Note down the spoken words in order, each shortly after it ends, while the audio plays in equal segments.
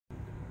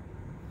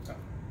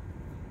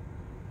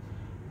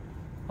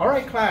All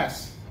right,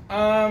 class.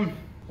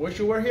 Wish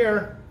you were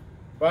here,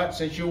 but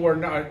since you're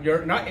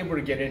not able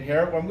to get in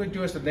here, what I'm going to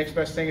do is the next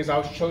best thing is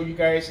I'll show you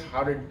guys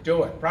how to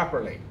do it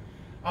properly.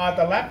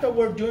 The lab that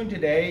we're doing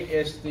today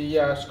is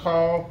it's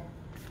called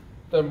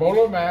the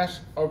molar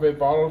mass of a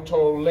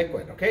volatile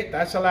liquid. Okay,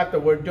 that's the lab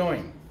that we're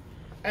doing.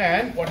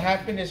 And what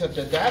happened is that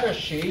the data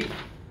sheet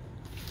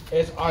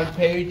is on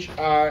page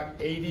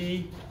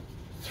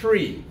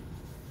 83.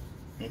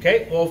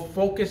 Okay, we'll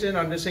focus in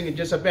on this thing in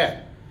just a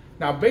bit.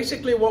 Now,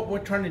 basically what we're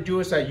trying to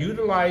do is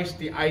utilize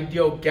the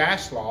ideal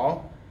gas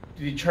law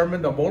to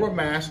determine the molar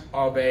mass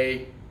of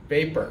a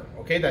vapor,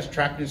 okay, that's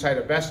trapped inside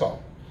a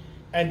vessel.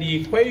 And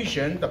the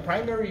equation, the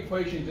primary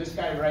equation is this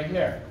guy right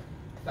here.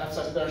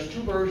 There's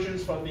two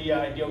versions from the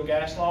ideal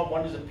gas law.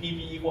 One is a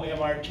PV equal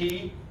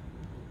MRT.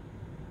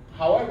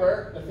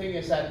 However, the thing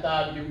is that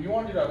if you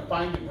wanted to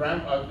find the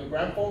gram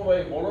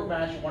Foliot molar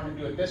mass, you want to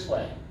do it this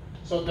way.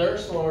 So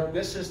therefore,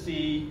 this is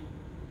the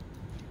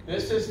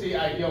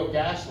ideal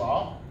gas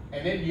law.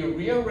 And then you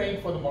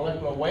rearrange for the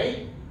molecular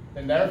weight,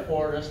 and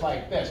therefore it's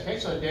like this. Okay,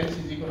 so the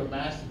density is equal to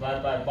mass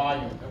divided by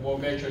volume. And we'll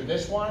measure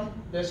this one,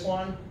 this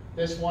one,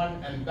 this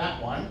one, and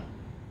that one.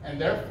 And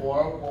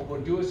therefore, what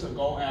we'll do is to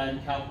go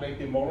and calculate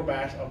the molar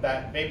mass of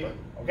that vapor.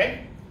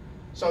 Okay?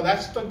 So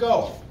that's the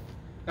goal.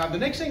 Now the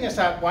next thing is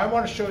that what I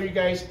want to show you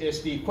guys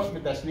is the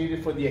equipment that's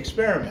needed for the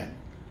experiment.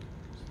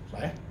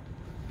 Okay?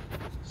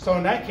 So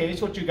in that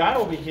case, what you got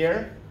over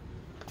here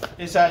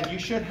is that you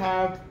should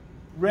have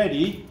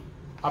ready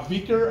a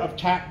beaker of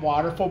tap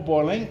water for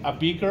boiling, a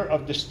beaker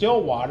of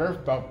distilled water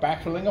for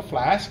backfilling a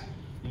flask.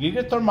 You need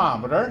a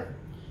thermometer.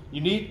 You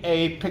need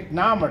a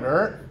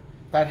pycnometer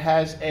that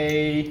has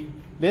a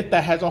lid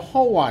that has a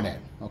hole on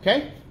it.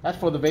 Okay, that's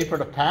for the vapor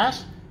to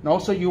pass. And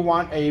also you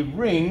want a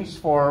rings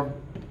for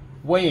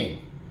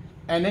weighing.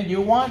 And then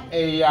you want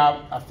a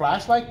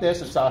flask like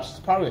this. It's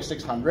probably a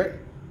 600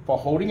 for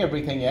holding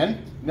everything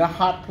in. And a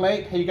hot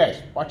plate. Hey, you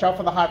guys, watch out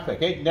for the hot plate.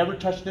 Okay, never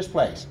touch this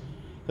place.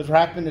 Because what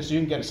happens is you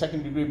can get a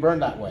second-degree burn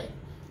that way.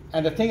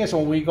 And the thing is,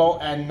 when we go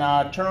and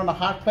turn on the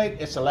hot plate,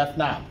 it's the left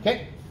knob,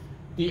 okay?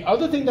 The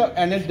other thing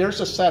and then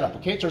there's a setup,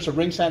 okay? So there's a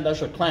ring stand,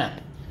 there's a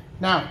clamp.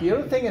 Now, the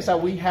other thing is that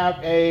we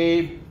have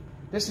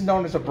this is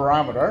known as a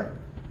barometer.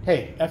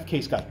 Hey,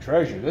 FK's got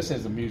treasure. This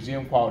is a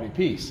museum quality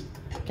piece,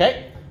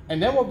 okay?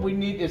 And then what we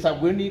need is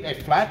that we need a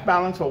flat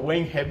balance for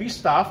weighing heavy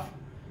stuff,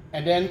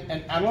 and then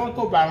an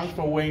analytical balance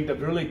for weighing the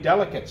really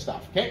delicate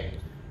stuff, okay?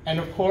 And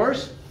of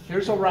course,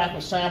 here's a rack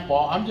of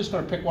sample. I'm just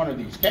going to pick one of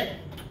these, okay?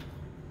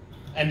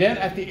 And then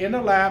at the end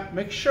of the lab,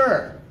 make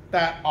sure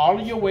that all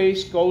of your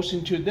waste goes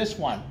into this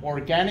one,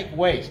 organic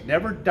waste.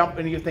 Never dump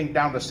anything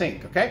down the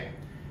sink, okay?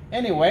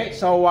 Anyway,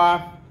 so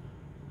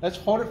let's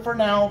hold it for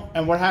now.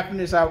 And what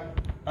happened is that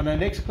on the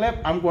next clip,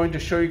 I'm going to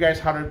show you guys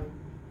how to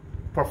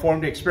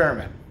perform the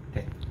experiment.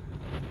 Okay.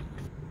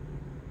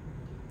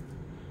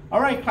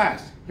 All right,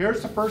 class,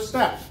 here's the first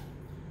step.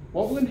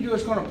 What we're going to do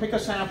is going to pick a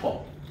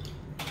sample.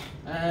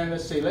 And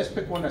let's see, let's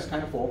pick one that's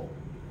kind of full.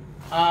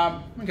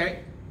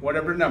 Okay,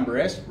 whatever the number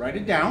is, write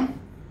it down.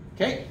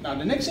 Okay, now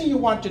the next thing you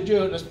want to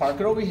do, let's park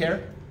it over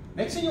here.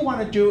 Next thing you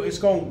want to do is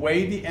go and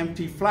weigh the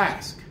empty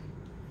flask.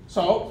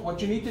 So what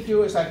you need to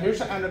do is that here's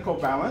the analytical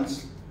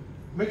balance.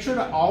 Make sure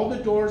that all the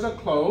doors are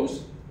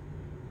closed.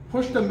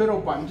 Push the middle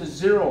button to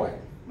zero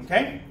it,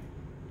 okay?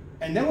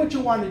 And then what you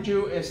want to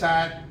do is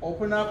that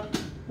open up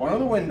one of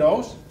the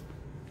windows.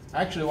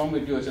 Actually, what I'm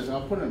going to do is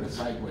I'll put it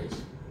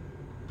sideways.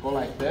 Go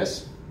like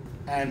this.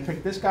 And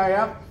pick this guy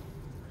up,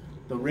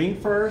 the ring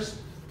first,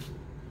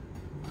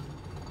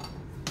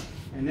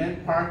 and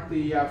then park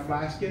the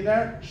flask in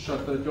there,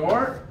 shut the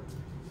door,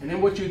 and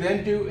then what you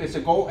then do is to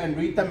go and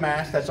read the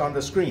mass that's on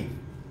the screen.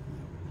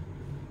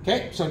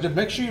 Okay, so to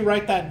make sure you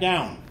write that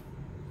down.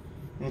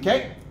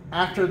 Okay,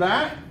 after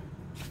that,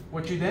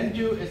 what you then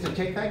do is to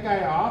take that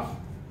guy off,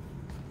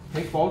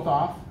 take both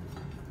off.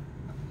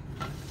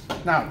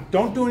 Now,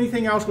 don't do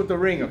anything else with the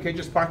ring, okay,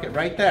 just park it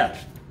right there.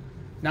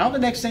 Now the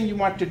next thing you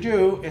want to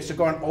do is to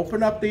go and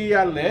open up the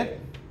lid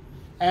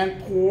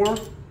and pour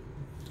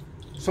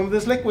some of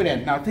this liquid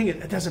in. Now the thing is,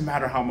 it doesn't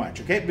matter how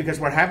much, okay? Because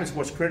what happens,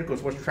 what's critical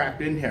is what's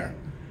trapped in here.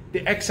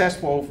 The excess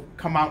will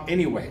come out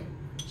anyway.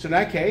 So in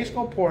that case,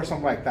 go pour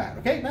something like that,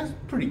 okay? That's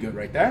pretty good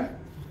right there.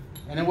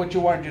 And then what you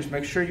want to do is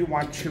make sure you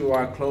want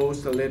to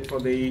close the lid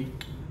for the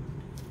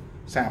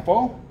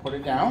sample, put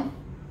it down,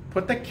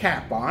 put the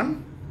cap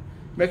on,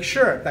 make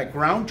sure that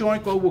ground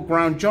joint go with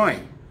ground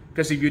joint.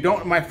 Because if you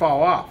don't, it might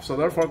fall off. So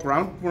therefore,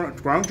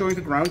 ground joint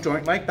to ground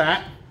joint like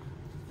that.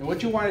 And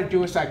what you want to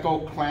do is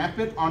go clamp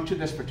it onto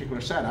this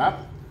particular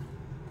setup.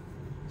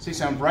 See,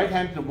 so I'm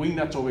right-handed, the wing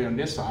nut's over on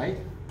this side.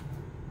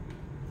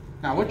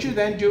 Now what you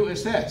then do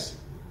is this.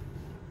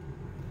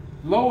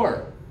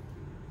 Lower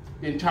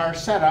the entire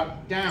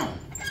setup down.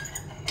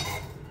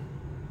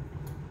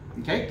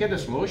 Okay, get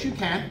as low as you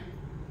can.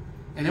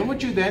 And then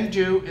what you then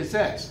do is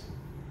this.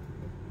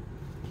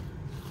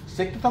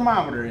 Stick the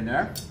thermometer in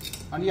there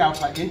on the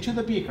outside into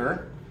the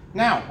beaker.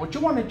 Now, what you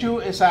want to do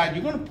is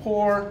you're going to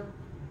pour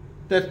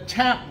the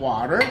tap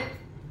water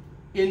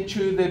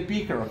into the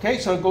beaker, okay?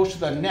 So it goes to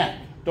the neck.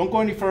 Don't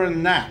go any further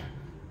than that.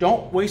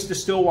 don't waste the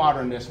still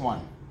water in this one.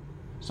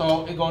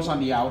 So it goes on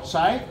the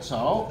outside.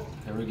 So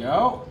here we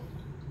go.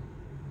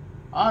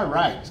 All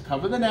right, let's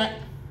cover the neck.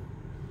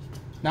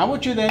 Now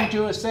what you then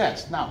do is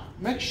this. Now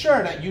make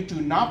sure that you do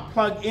not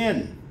plug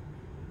in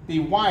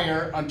the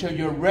wire until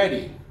you're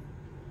ready.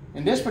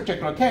 In this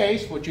particular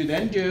case, what you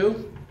then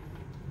do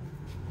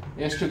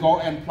is to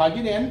go and plug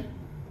it in.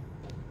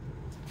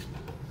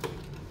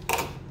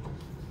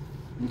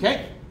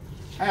 Okay,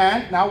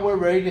 and now we're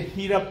ready to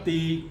heat up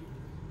the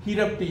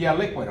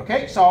liquid.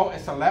 Okay, so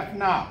it's the left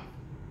knob.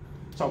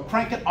 So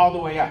crank it all the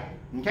way up.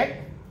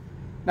 Okay.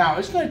 Now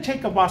it's going to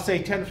take about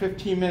say 10 to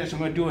 15 minutes. I'm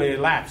going to do a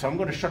lap. So I'm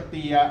going to shut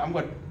the. I'm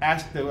going to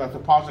ask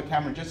to pause the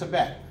camera just a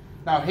bit.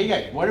 Now, hey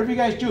guys, whatever you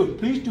guys do,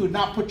 please do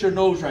not put your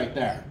nose right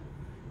there.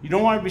 You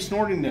don't want to be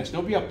snorting this.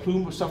 There'll be a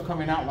plume of stuff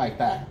coming out like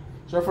that.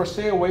 So therefore,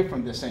 stay away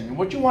from this thing. And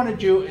what you want to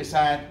do is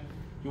that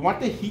you want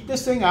to heat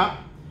this thing up,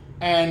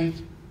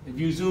 and if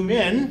you zoom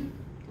in,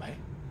 right,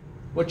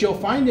 what you'll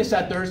find is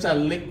that there's a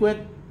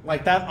liquid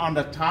like that on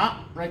the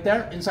top, right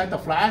there, inside the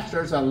flash,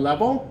 there's a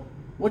level.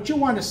 What you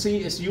want to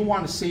see is you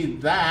want to see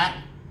that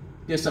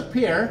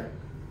disappear,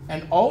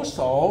 and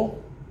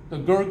also the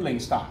gurgling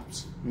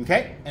stops,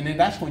 okay? And then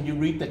that's when you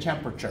read the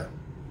temperature,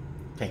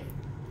 okay?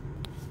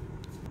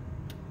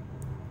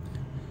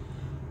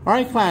 All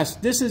right, class,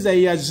 this is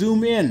a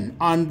zoom in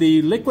on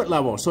the liquid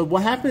level. So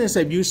what happens is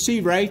if you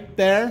see right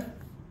there,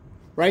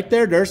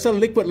 there's a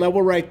liquid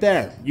level right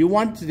there. You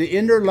want the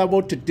inner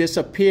level to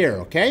disappear,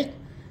 okay?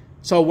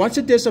 So once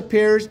it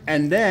disappears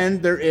and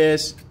then there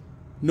is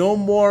no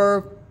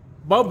more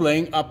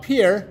bubbling up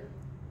here,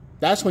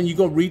 that's when you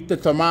go read the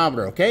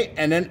thermometer, okay?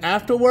 And then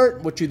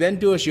afterward, what you then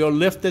do is you'll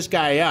lift this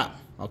guy up,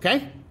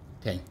 okay?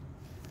 Okay.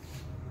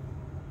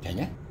 Can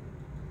you?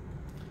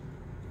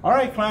 All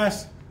right,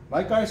 class.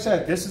 Like I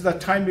said, this is a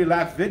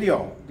time-lapse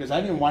video because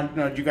I didn't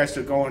want you guys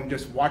to go and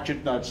just watch it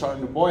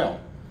starting to boil.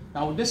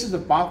 Now, this is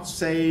about,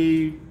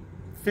 say,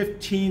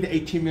 15 to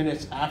 18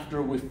 minutes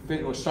after we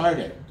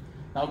started.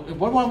 Now,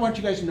 what I want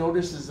you guys to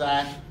notice is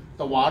that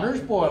the water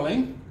is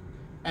boiling,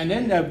 and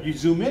then if you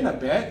zoom in a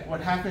bit,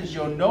 what happens,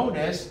 you'll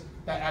notice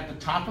that at the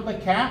top of the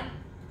cap,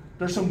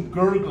 there's some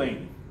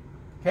gurgling,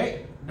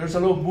 okay? There's a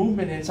little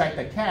movement inside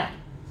the cap.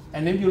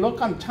 And if you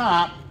look on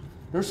top,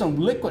 there's some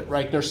liquid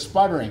right there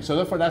sputtering. So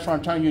therefore, that's why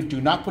I'm telling you, do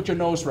not put your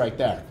nose right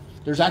there.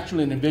 There's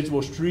actually an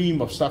invisible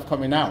stream of stuff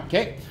coming out,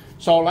 okay?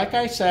 So like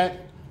I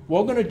said,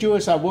 what we're gonna do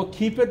is we'll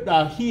keep it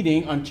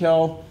heating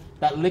until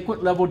that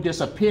liquid level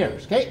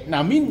disappears, okay?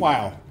 Now,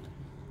 meanwhile,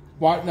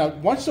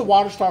 once the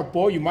water starts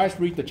boiling, you might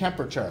read the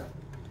temperature.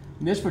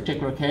 In this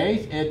particular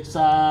case, it's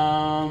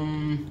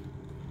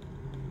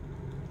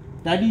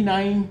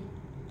 99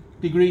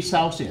 degrees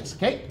Celsius,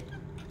 okay?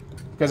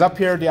 Because up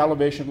here, the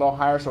elevation is a little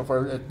higher, so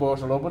it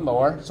boils a little bit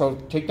lower. So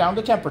take down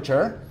the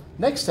temperature.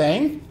 Next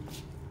thing,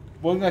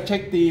 we're gonna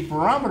take the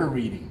barometer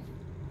reading.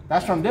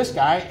 That's from this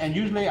guy, and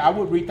usually I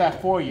would read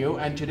that for you,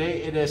 and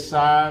today it is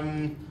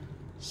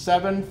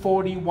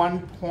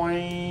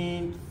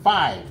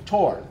 741.5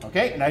 torr,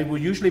 okay? And I will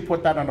usually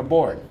put that on the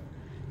board.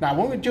 Now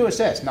what we do is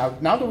this. Now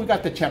that we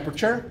got the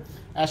temperature,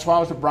 as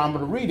well as the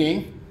barometer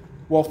reading,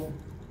 we'll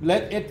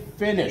let it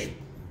finish,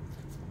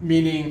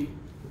 meaning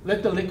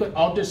let the liquid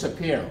all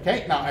disappear,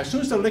 okay? Now as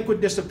soon as the liquid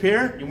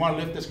disappears, you want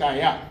to lift this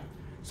guy up.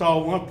 So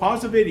we're going to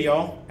pause the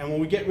video, and when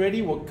we get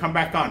ready, we'll come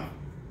back on.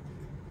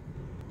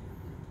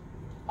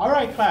 All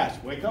right, class,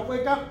 wake up,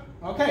 wake up.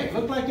 Okay,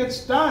 looks like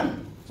it's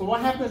done. So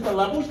what happens, the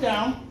level's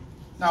down.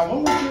 Now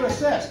when we do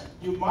assist,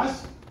 you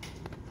must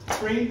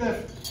bring the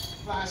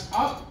flask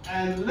up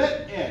and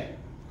let it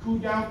cool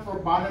down for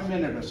about a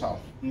minute or so,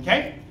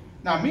 okay?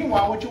 Now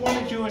meanwhile, what you want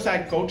to do is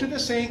go to the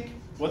sink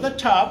with a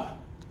tub.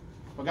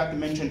 Forgot to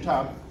mention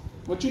tub.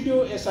 What you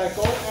do is go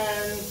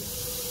and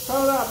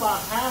fill it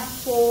about half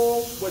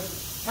full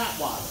with tap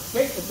water,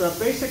 okay? So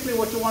basically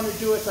what you want to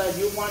do is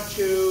you want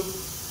to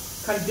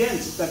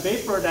condense the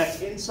vapor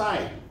that's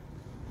inside.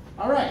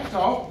 All right,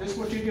 so this is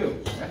what you do.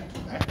 Okay?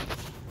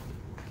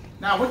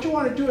 Now what you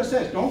want to do is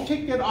this. Don't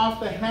take it off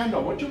the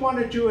handle. What you want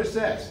to do is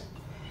this.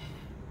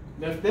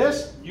 Lift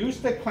this, use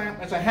the clamp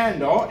as a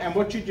handle, and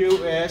what you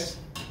do is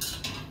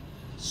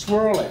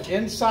swirl it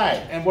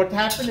inside. And what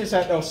happens is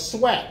that it'll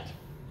sweat.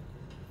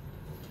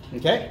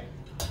 Okay?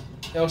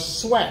 It'll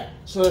sweat.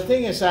 So the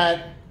thing is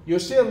that you'll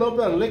see a little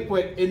bit of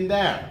liquid in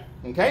there.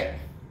 Okay?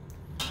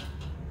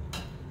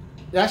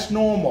 That's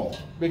normal,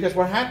 because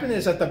what happened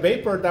is that the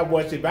vapor that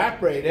was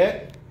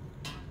evaporated,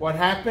 what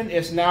happened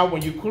is now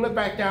when you cool it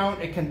back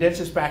down, it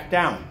condenses back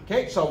down.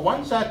 Okay, so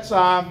once that's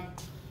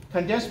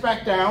condensed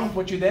back down,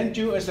 what you then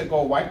do is to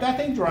go wipe that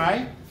thing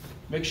dry.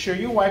 Make sure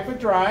you wipe it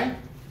dry.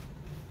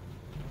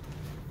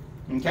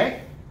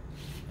 Okay,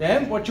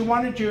 then what you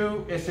want to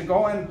do is to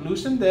go and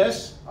loosen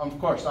this. Of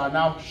course,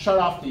 now shut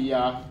off the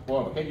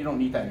oil. Okay, you don't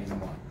need that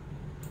anymore.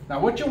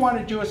 Now what you want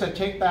to do is to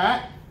take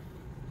that.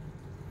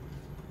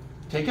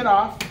 Take it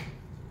off,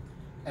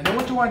 and then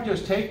what you want to do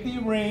is take the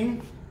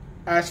ring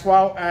as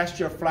well as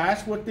your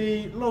flask with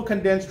the little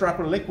condensed drop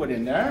of liquid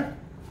in there.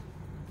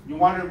 You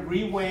want to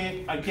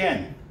reweigh it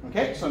again.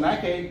 Okay, so in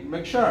that case,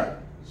 make sure,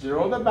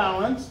 zero the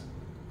balance,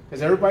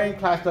 because everybody in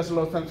class does a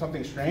little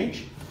something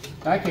strange.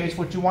 In that case,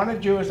 what you want to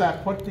do is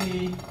that put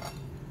the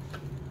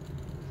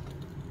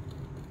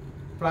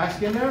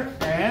flask in there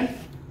and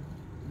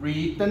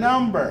read the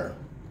number.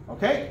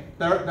 Okay,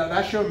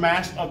 that's your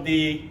mass of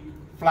the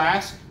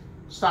flask,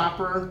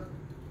 stopper,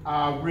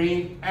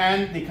 ring,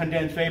 and the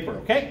condensed vapor.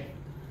 Okay,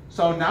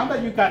 so now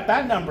that you got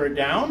that number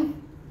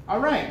down, all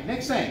right,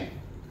 next thing,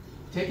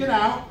 take it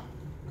out.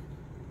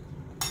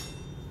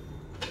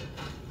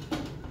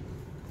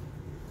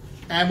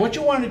 And what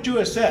you want to do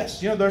is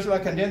this, there's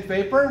like condensed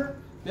vapor.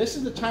 This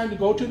is the time to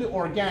go to the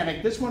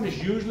organic. This one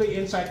is usually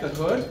inside the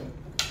hood.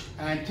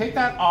 And take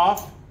that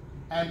off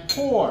and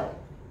pour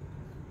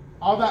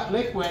all that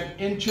liquid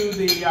into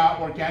the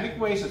organic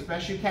waste as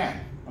best you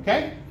can,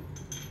 okay?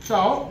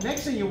 So,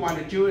 next thing you want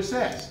to do is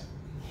this.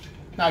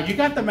 Now, you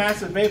got the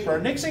mass of vapor.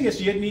 Next thing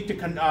is you need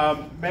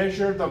to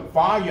measure the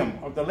volume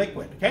of the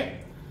liquid,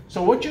 okay?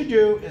 So what you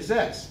do is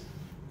this.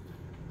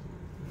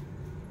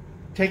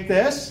 Take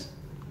this,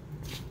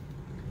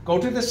 go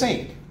to the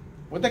sink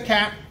with the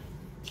cap,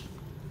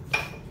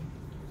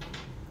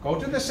 go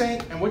to the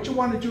sink, and what you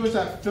want to do is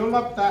fill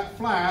up that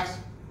flask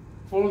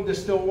full of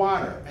distilled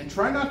water. And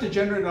try not to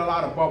generate a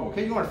lot of bubble,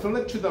 okay? You want to fill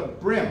it to the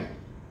brim.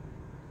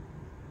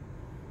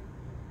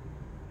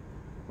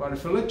 You want to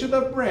fill it to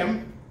the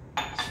brim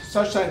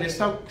such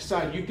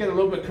that you get a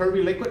little bit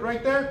curvy liquid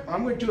right there. What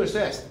I'm going to do is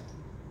this.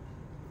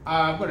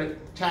 I'm going to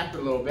tap it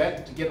a little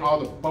bit to get all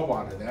the bubble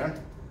out of there.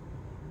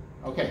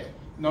 Okay,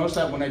 notice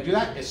that when I do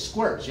that, it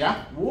squirts,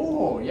 yeah?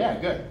 Whoa, yeah,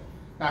 good.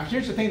 Now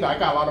here's the thing though, I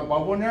got a lot of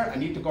bubble in there. I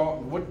need to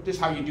go, this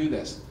is how you do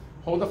this.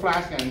 Hold the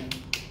flask and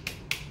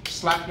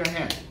slap your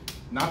hand.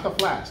 Not the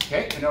flask,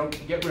 okay? And it'll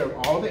get rid of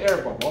all the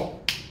air bubble.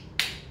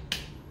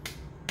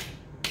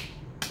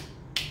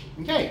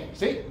 Okay,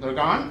 see, they're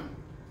gone.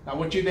 Now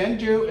what you then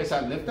do is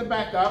lift it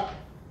back up,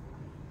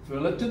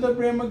 fill it to the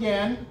brim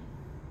again.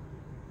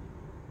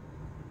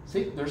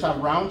 See, there's a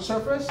round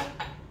surface.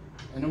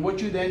 And then what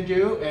you then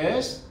do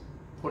is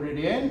put it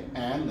in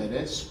and let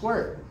it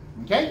squirt,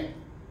 okay?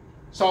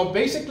 So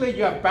basically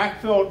you have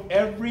backfilled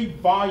every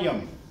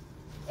volume,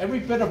 every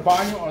bit of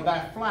volume of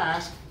that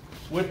flask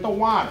with the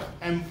water.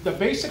 And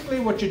basically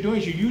what you're doing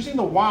is you're using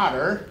the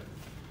water,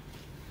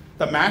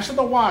 the mass of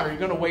the water you're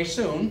going to weigh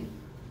soon.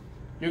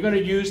 You're going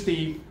to use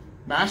the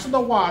mass of the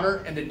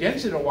water and the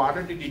density of the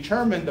water to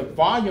determine the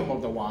volume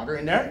of the water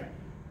in there.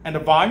 And the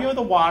volume of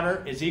the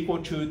water is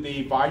equal to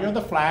the volume of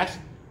the flask,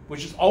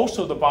 which is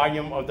also the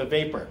volume of the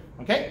vapor.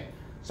 Okay?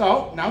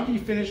 So now you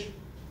finish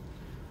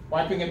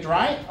wiping it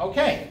dry?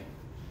 Okay.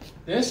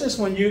 This is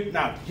when you,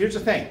 now here's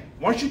the thing.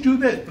 Once you do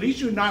this, please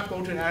do not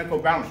go to an analytical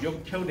balance. You'll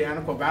kill the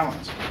analytical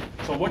balance.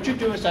 So what you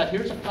do is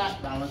here's a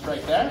flat balance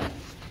right there.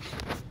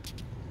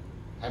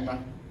 And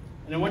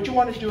then what you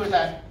want to do is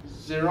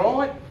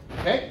zero it,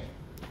 okay?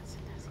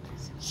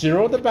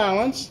 Zero the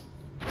balance.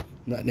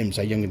 That name's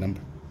a younger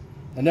number.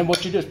 And then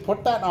what you do is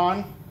put that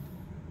on,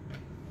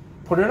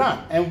 put it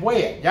on, and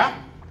weigh it,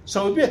 yeah?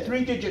 So it'd be a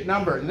 3-digit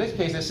number. In this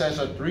case, it says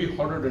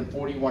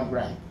 341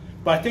 grams.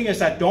 But the thing is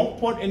don't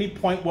put any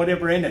point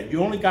whatever in it.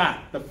 You only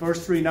got the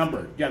first 3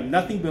 numbers. You have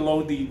nothing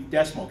below the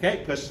decimal, okay?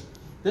 Because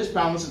this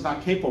balance is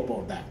not capable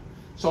of that.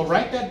 So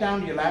write that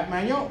down in your lab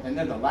manual, and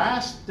then the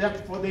last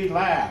step for the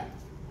lab,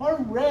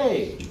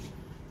 hooray,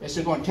 is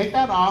you're going to take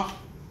that off,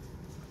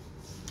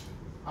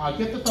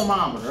 get the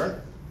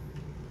thermometer,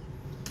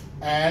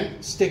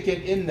 and stick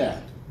it in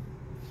there.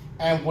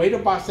 And wait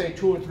about, say,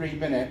 2 or 3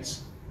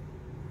 minutes,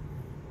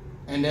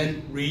 and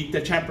then read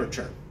the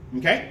temperature.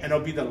 Okay? And it'll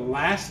be the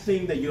last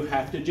thing that you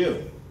have to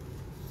do.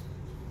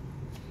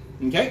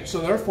 Okay?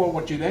 So therefore,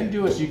 what you then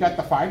do is you got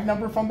the 5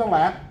 number from the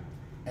lab,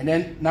 and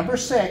then number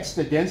 6,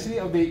 the density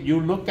of you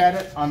look at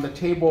it on the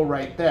table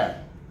right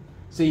there.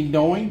 See,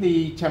 knowing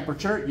the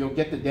temperature, you'll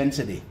get the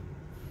density.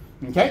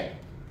 Okay?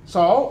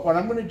 So what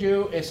I'm going to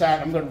do is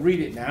I'm going to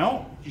read it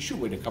now. You should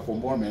wait a couple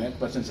more minutes,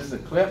 but since it's a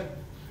clip,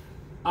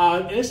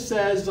 it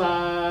says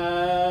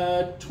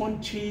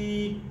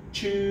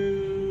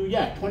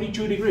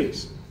 22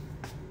 degrees.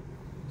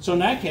 So in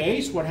that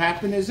case, what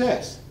happened is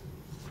this.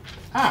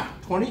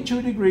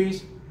 22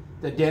 degrees,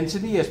 the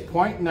density is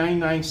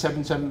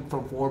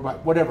 0.99774,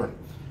 but whatever.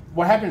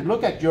 What happens,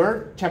 look at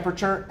your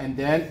temperature and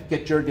then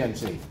get your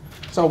density.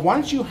 So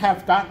once you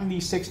have gotten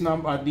these 6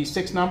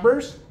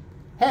 numbers,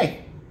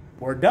 hey,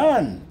 we're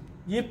done.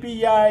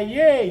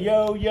 Yippee-yi-yay,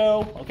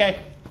 yo-yo.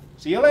 Okay,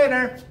 see you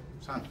later.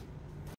 Son.